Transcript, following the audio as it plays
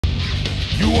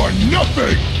You are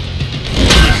nothing!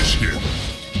 Finish him!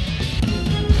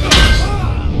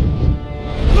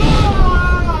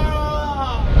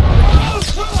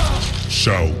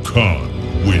 Shao Kahn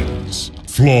wins.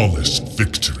 Flawless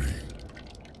victory.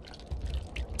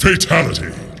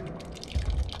 Fatality!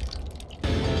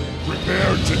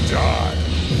 Prepare to die.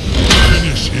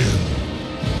 Finish him.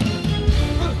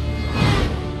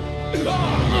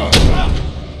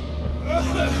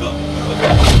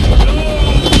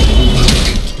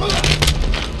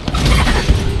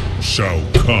 Shao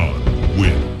Kahn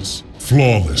wins.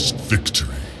 Flawless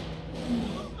victory.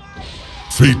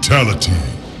 Fatality.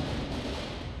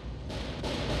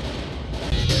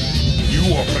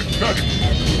 You are pathetic.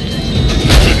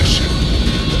 Finish him.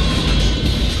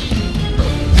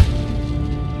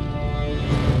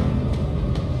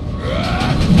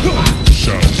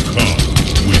 Shao Kahn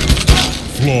wins.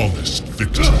 Flawless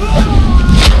victory.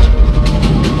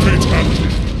 Fatality.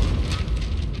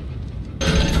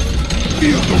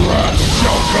 Feel the wrath of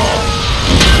Shao Kahn.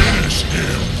 Finish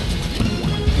him.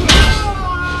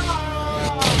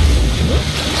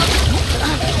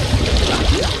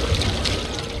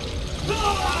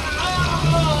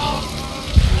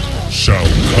 Shao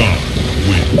Kahn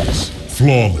wins.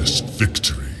 Flawless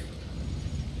victory.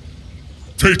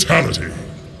 Fatality.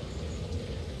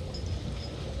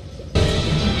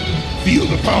 Feel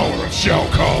the power of Shao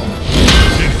Kahn.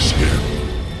 Finish him.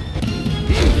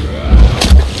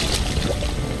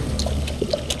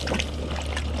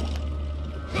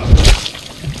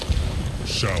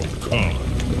 Shao Kahn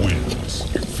wins.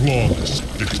 Flawless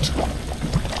victory.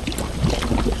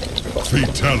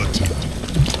 Fatality.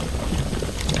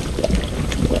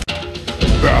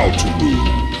 Bow to move.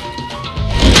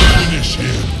 Finish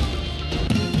him.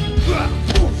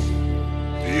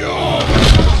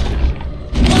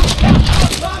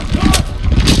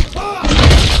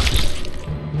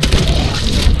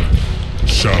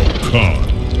 Shao Kahn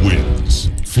wins.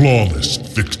 Flawless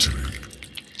victory.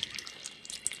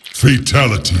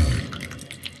 Fatality.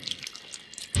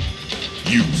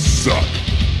 You suck.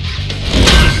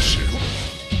 Finish him.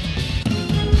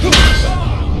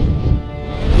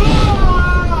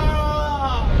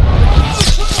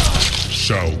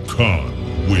 Shao Kahn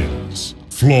wins.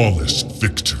 Flawless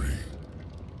victory.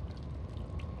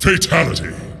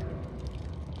 Fatality.